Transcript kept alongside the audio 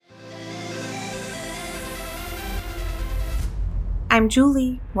I'm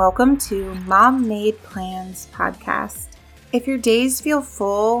Julie. Welcome to Mom Made Plans podcast. If your days feel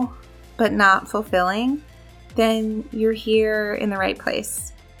full but not fulfilling, then you're here in the right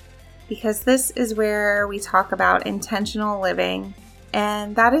place. Because this is where we talk about intentional living.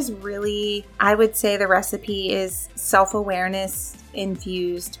 And that is really, I would say the recipe is self-awareness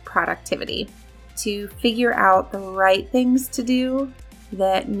infused productivity. To figure out the right things to do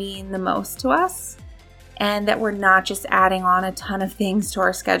that mean the most to us, and that we're not just adding on a ton of things to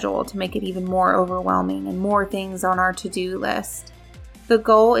our schedule to make it even more overwhelming and more things on our to-do list. The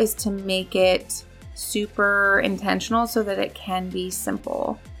goal is to make it super intentional so that it can be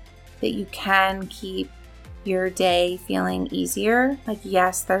simple, that you can keep your day feeling easier. Like,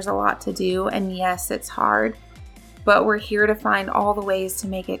 yes, there's a lot to do, and yes, it's hard, but we're here to find all the ways to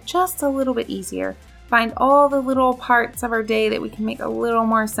make it just a little bit easier. Find all the little parts of our day that we can make a little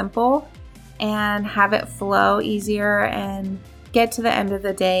more simple and have it flow easier and get to the end of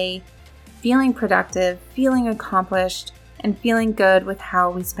the day feeling productive, feeling accomplished, and feeling good with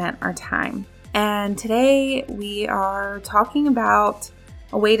how we spent our time. And today we are talking about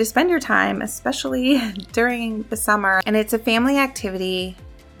a way to spend your time, especially during the summer. And it's a family activity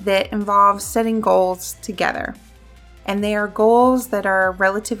that involves setting goals together. And they are goals that are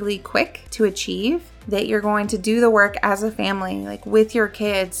relatively quick to achieve, that you're going to do the work as a family, like with your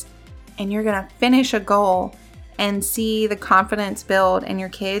kids, and you're going to finish a goal and see the confidence build in your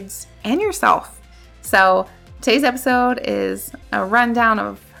kids and yourself. So today's episode is a rundown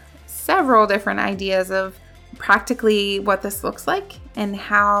of several different ideas of practically what this looks like and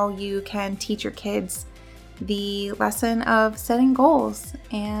how you can teach your kids the lesson of setting goals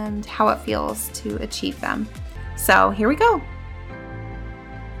and how it feels to achieve them. So here we go.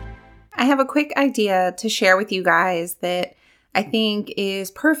 I have a quick idea to share with you guys that I think is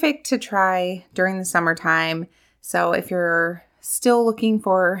perfect to try during the summertime. So if you're still looking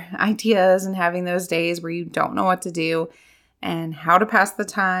for ideas and having those days where you don't know what to do and how to pass the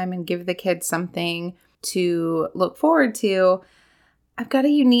time and give the kids something to look forward to, I've got a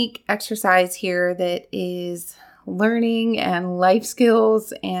unique exercise here that is learning and life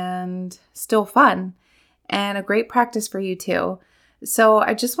skills and still fun and a great practice for you too. So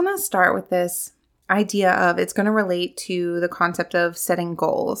I just want to start with this idea of it's going to relate to the concept of setting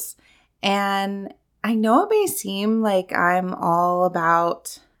goals. And I know it may seem like I'm all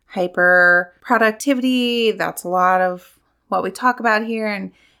about hyper productivity. That's a lot of what we talk about here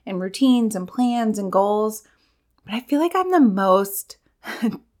and routines and plans and goals. But I feel like I'm the most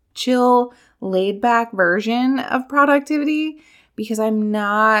chill, laid back version of productivity because I'm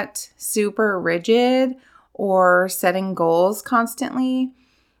not super rigid or setting goals constantly.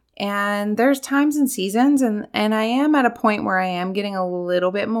 And there's times and seasons, and I am at a point where I am getting a little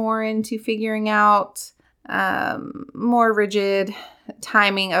bit more into figuring out more rigid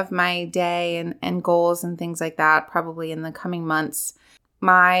timing of my day and goals and things like that, probably in the coming months.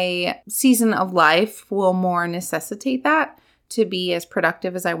 My season of life will more necessitate that to be as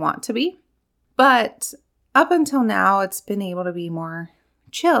productive as I want to be. But up until now, it's been able to be more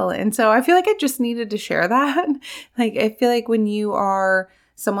chill. And so I feel like I just needed to share that. Like, I feel like when you are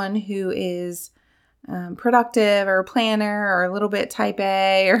someone who is productive or a planner or a little bit type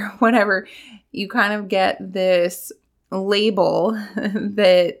A or whatever, you kind of get this label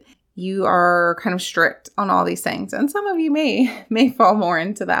that you are kind of strict on all these things. And some of you may fall more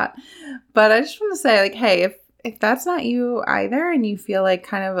into that. But I just want to say, like, hey, if that's not you either and you feel like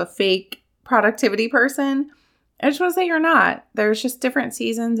kind of a fake productivity person, I just want to say you're not. There's just different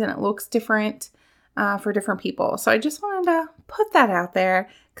seasons and it looks different for different people. So I just wanted to put that out there,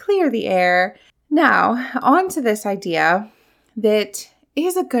 clear the air. Now, on to this idea that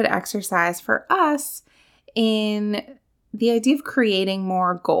is a good exercise for us in the idea of creating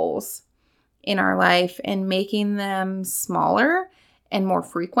more goals in our life and making them smaller and more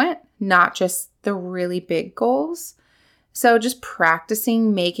frequent, not just the really big goals. So just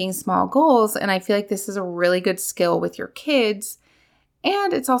practicing making small goals. And I feel like this is a really good skill with your kids.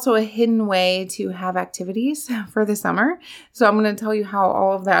 And it's also a hidden way to have activities for the summer. So I'm going to tell you how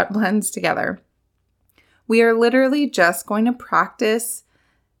all of that blends together. We are literally just going to practice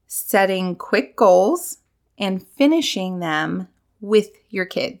setting quick goals and finishing them with your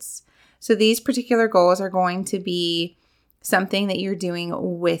kids. So these particular goals are going to be something that you're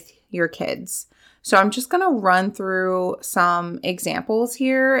doing with your kids. So I'm just going to run through some examples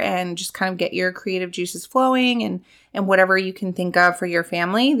here and just kind of get your creative juices flowing and whatever you can think of for your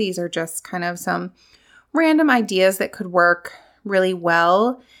family. These are just kind of some random ideas that could work really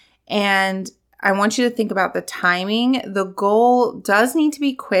well. And I want you to think about the timing. The goal does need to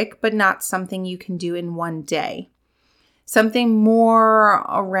be quick, but not something you can do in one day. something more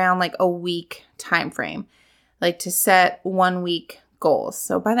around like a week time frame, like to set 1 week goals.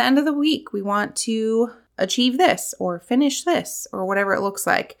 So by the end of the week, we want to achieve this or finish this or whatever it looks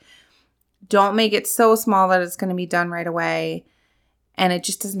like. Don't make it so small that it's going to be done right away. And it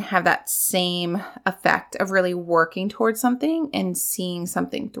just doesn't have that same effect of really working towards something and seeing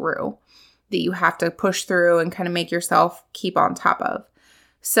something through that you have to push through and kind of make yourself keep on top of.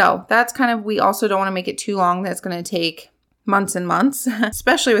 So that's kind of, we also don't want to make it too long. That's going to take months and months,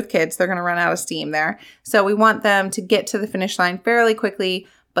 especially with kids. They're going to run out of steam there. So we want them to get to the finish line fairly quickly,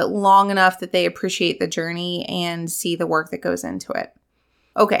 but long enough that they appreciate the journey and see the work that goes into it.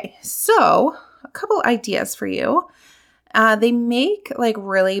 Okay, so a couple ideas for you. They make like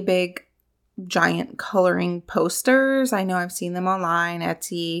really big, giant coloring posters. I know I've seen them online,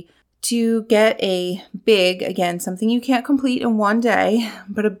 Etsy. To get a big, again, something you can't complete in one day,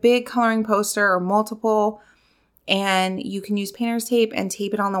 but a big coloring poster or multiple, and you can use painter's tape and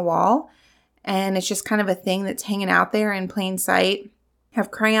tape it on the wall. And it's just kind of a thing that's hanging out there in plain sight.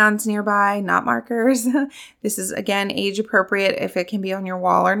 Have crayons nearby, not markers. This is, again, age appropriate if it can be on your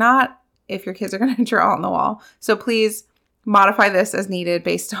wall or not, if your kids are going to draw on the wall. So please modify this as needed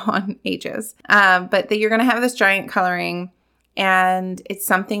based on ages. But that you're going to have this giant coloring, and it's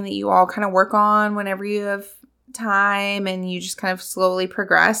something that you all kind of work on whenever you have time, and you just kind of slowly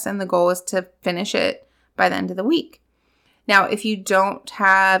progress. And the goal is to finish it by the end of the week. Now, if you don't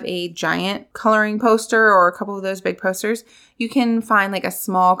have a giant coloring poster or a couple of those big posters, you can find like a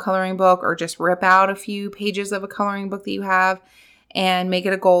small coloring book or just rip out a few pages of a coloring book that you have and make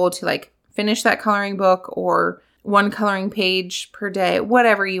it a goal to like finish that coloring book or one coloring page per day,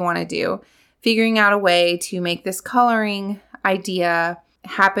 whatever you want to do. Figuring out a way to make this coloring idea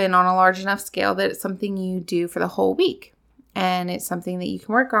happen on a large enough scale that it's something you do for the whole week. And it's something that you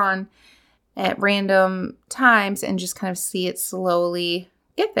can work on at random times and just kind of see it slowly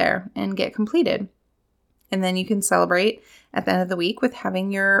get there and get completed. And then you can celebrate at the end of the week with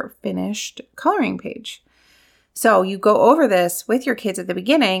having your finished coloring page. So you go over this with your kids at the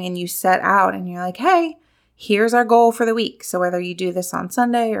beginning and you set out and you're like, hey, here's our goal for the week. So whether you do this on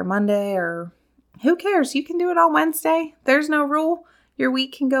Sunday or Monday or who cares? You can do it on Wednesday. There's no rule. Your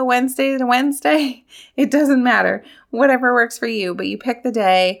week can go Wednesday to Wednesday. It doesn't matter. Whatever works for you. But you pick the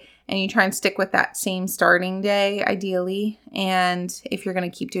day and you try and stick with that same starting day, ideally. And if you're going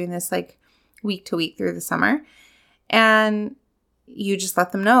to keep doing this like week to week through the summer, and you just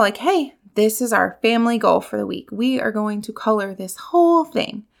let them know like, hey, this is our family goal for the week. We are going to color this whole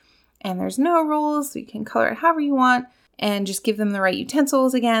thing. And there's no rules. You can color it however you want, and just give them the right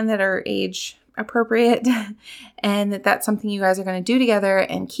utensils again that are age appropriate, and that's something you guys are going to do together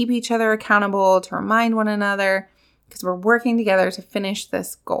and keep each other accountable to remind one another, because we're working together to finish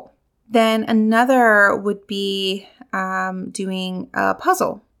this goal. Then another would be doing a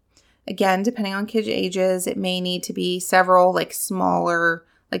puzzle. Again, depending on kids' ages, it may need to be several like smaller,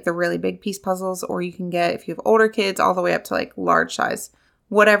 like the really big piece puzzles, or you can get, if you have older kids, all the way up to like large size.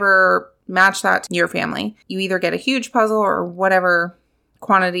 Whatever, match that to your family. You either get a huge puzzle or whatever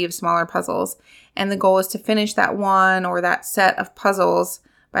quantity of smaller puzzles. And the goal is to finish that one or that set of puzzles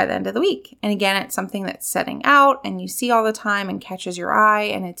by the end of the week. And again, it's something that's setting out and you see all the time and catches your eye,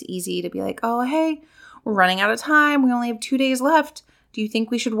 and it's easy to be like, oh, hey, we're running out of time. We only have 2 days left. Do you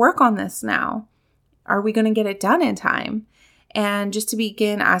think we should work on this now? Are we going to get it done in time? And just to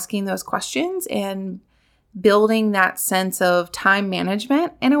begin asking those questions and building that sense of time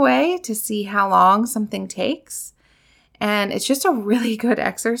management in a way to see how long something takes. And it's just a really good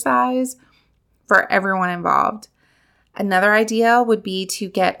exercise for everyone involved. Another idea would be to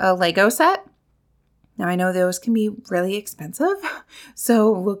get a Lego set. Now, I know those can be really expensive.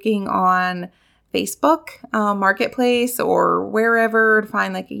 So looking on Facebook Marketplace or wherever to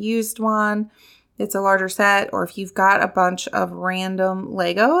find like a used one, it's a larger set, or if you've got a bunch of random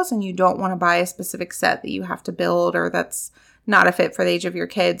Legos and you don't want to buy a specific set that you have to build or that's not a fit for the age of your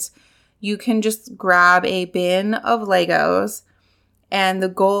kids, you can just grab a bin of Legos, and the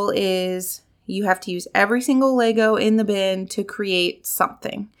goal is you have to use every single Lego in the bin to create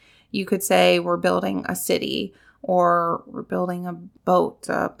something. You could say we're building a city, or we're building a boat,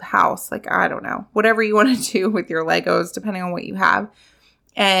 a house, like I don't know, whatever you want to do with your Legos, depending on what you have.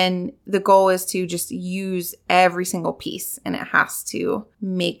 And the goal is to just use every single piece, and it has to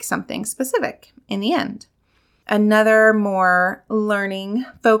make something specific in the end. Another more learning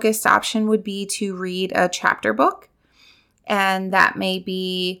focused option would be to read a chapter book. And that may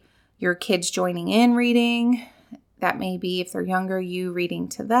be your kids joining in reading. That may be, if they're younger, you reading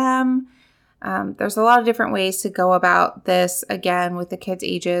to them. There's a lot of different ways to go about this. Again, with the kids'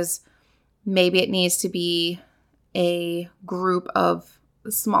 ages, maybe it needs to be a group of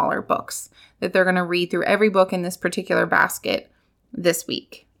smaller books that they're going to read through every book in this particular basket this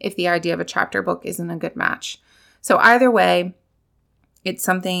week, if the idea of a chapter book isn't a good match. So either way, it's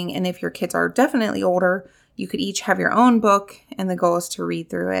something, and if your kids are definitely older, you could each have your own book, and the goal is to read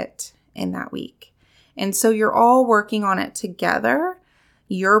through it in that week. And so you're all working on it together.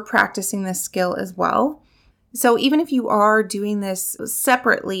 You're practicing this skill as well. So even if you are doing this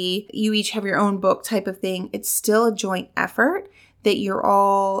separately, you each have your own book type of thing, it's still a joint effort that you're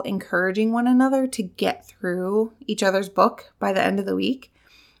all encouraging one another to get through each other's book by the end of the week.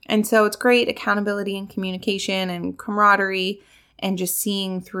 And so it's great accountability and communication and camaraderie and just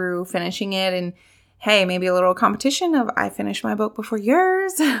seeing through finishing it. And hey, maybe a little competition of I finished my book before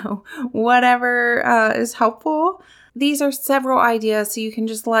yours, whatever is helpful. These are several ideas, so you can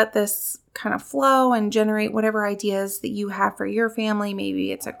just let this kind of flow and generate whatever ideas that you have for your family.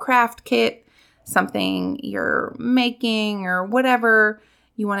 Maybe it's a craft kit, something you're making, or whatever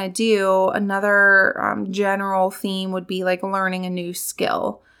you want to do. Another general theme would be like learning a new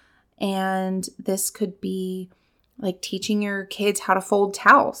skill. And this could be like teaching your kids how to fold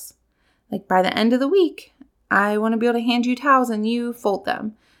towels. Like by the end of the week, I want to be able to hand you towels and you fold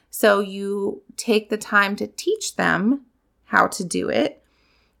them. So you take the time to teach them how to do it,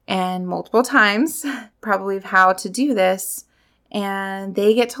 and multiple times, probably of how to do this. And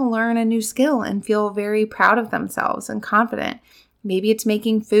they get to learn a new skill and feel very proud of themselves and confident. Maybe it's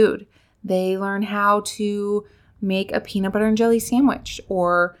making food. They learn how to make a peanut butter and jelly sandwich.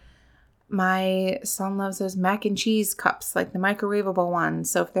 Or my son loves those mac and cheese cups, like the microwavable ones.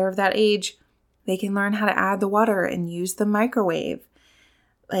 So if they're of that age, they can learn how to add the water and use the microwave.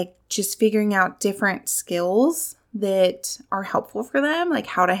 Like just figuring out different skills that are helpful for them, like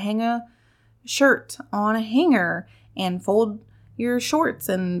how to hang a shirt on a hanger and fold your shorts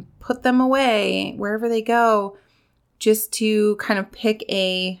and put them away wherever they go, just to kind of pick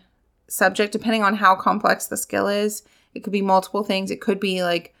a subject depending on how complex the skill is. It could be multiple things. It could be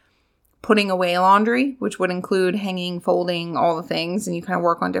like putting away laundry, which would include hanging, folding, all the things, and you kind of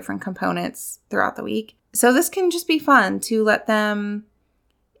work on different components throughout the week. So this can just be fun to let them.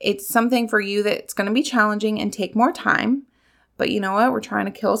 It's something for you that's going to be challenging and take more time. But you know what? We're trying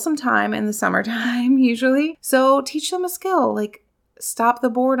to kill some time in the summertime usually. So teach them a skill. Like stop the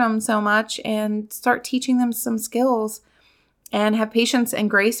boredom so much and start teaching them some skills, and have patience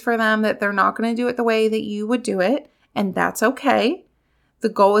and grace for them that they're not going to do it the way that you would do it. And that's okay. The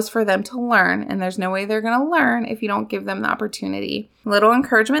goal is for them to learn, and there's no way they're going to learn if you don't give them the opportunity. Little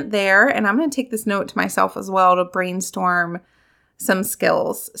encouragement there. And I'm going to take this note to myself as well to brainstorm some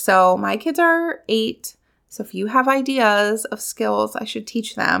skills. So my kids are 8. So if you have ideas of skills I should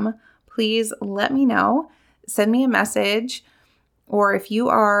teach them, please let me know. Send me a message. Or if you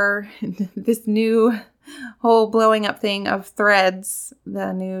are this new whole blowing up thing of Threads,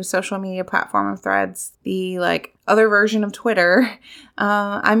 the new social media platform of Threads, the like other version of Twitter,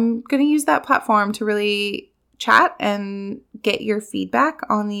 I'm going to use that platform to really chat and get your feedback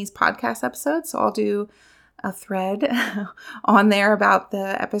on these podcast episodes. So I'll do a thread on there about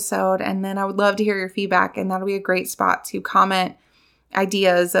the episode, and then I would love to hear your feedback, and that'll be a great spot to comment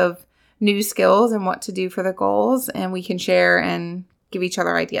ideas of new skills and what to do for the goals, and we can share and give each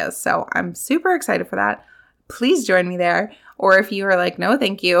other ideas. So I'm super excited for that. Please join me there. Or if you are like, no,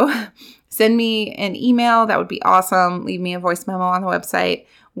 thank you, send me an email. That would be awesome. Leave me a voice memo on the website,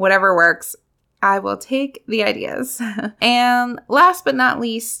 whatever works. I will take the ideas. And last but not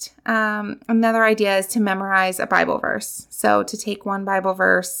least, another idea is to memorize a Bible verse. So to take one Bible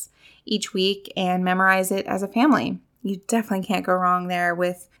verse each week and memorize it as a family. You definitely can't go wrong there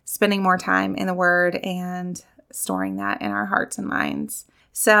with spending more time in the Word and storing that in our hearts and minds.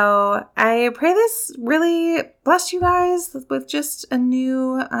 So I pray this really blessed you guys with just a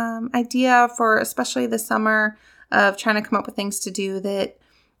new idea for especially the summer of trying to come up with things to do, that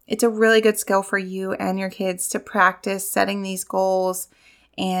it's a really good skill for you and your kids to practice setting these goals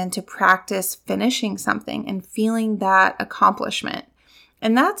and to practice finishing something and feeling that accomplishment.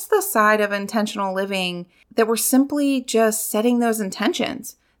 And that's the side of intentional living, that we're simply just setting those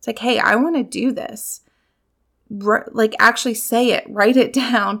intentions. It's like, hey, I want to do this. Like actually say it, write it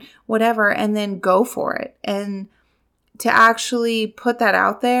down, whatever, and then go for it. And to actually put that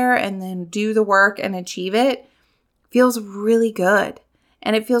out there and then do the work and achieve it feels really good.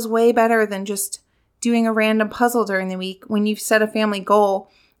 And it feels way better than just doing a random puzzle during the week. When you've set a family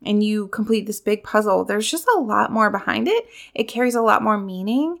goal and you complete this big puzzle, there's just a lot more behind it. It carries a lot more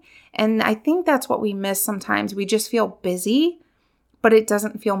meaning. And I think that's what we miss sometimes. We just feel busy, but it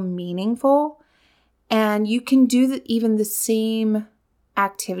doesn't feel meaningful. And you can do even the same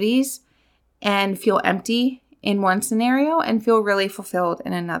activities and feel empty in one scenario and feel really fulfilled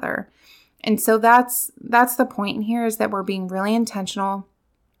in another. And so that's the point here, is that we're being really intentional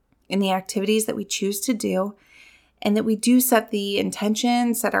in the activities that we choose to do, and that we do set the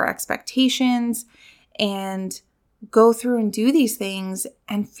intention, set our expectations, and go through and do these things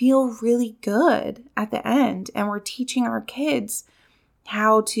and feel really good at the end. And we're teaching our kids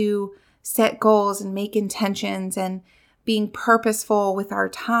how to set goals and make intentions and being purposeful with our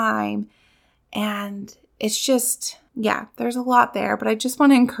time. And it's just, there's a lot there, but I just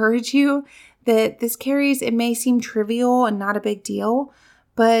want to encourage you that this carries, it may seem trivial and not a big deal,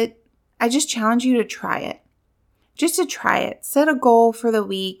 but I just challenge you to try it. Just to try it. Set a goal for the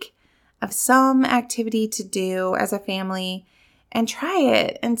week of some activity to do as a family and try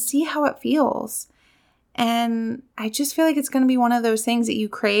it and see how it feels. And I just feel like it's going to be one of those things that you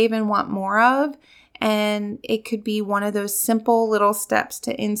crave and want more of. And it could be one of those simple little steps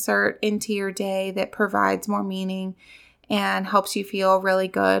to insert into your day that provides more meaning and helps you feel really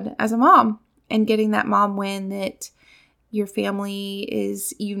good as a mom, and getting that mom win that your family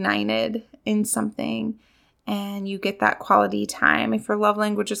is united in something and you get that quality time. If your love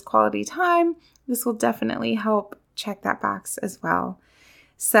language is quality time, this will definitely help check that box as well.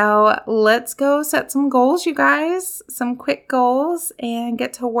 So let's go set some goals, you guys, some quick goals, and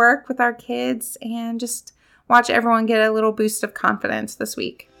get to work with our kids and just watch everyone get a little boost of confidence this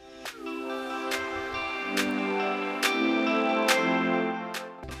week.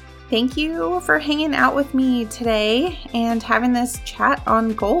 Thank you for hanging out with me today and having this chat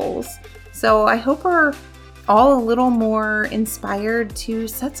on goals. So I hope we're all a little more inspired to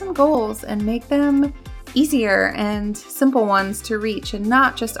set some goals and make them easier and simple ones to reach, and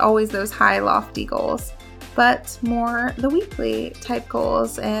not just always those high lofty goals, but more the weekly type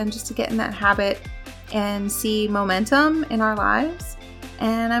goals, and just to get in that habit and see momentum in our lives.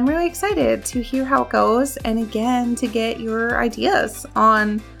 And I'm really excited to hear how it goes, and again, to get your ideas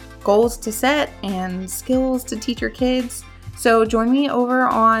on goals to set and skills to teach your kids. So join me over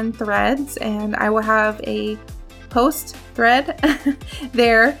on Threads, and I will have a post thread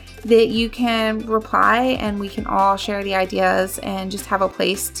there that you can reply, and we can all share the ideas and just have a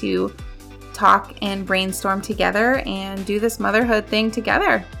place to talk and brainstorm together and do this motherhood thing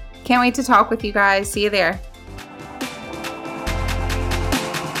together. Can't wait to talk with you guys. See you there.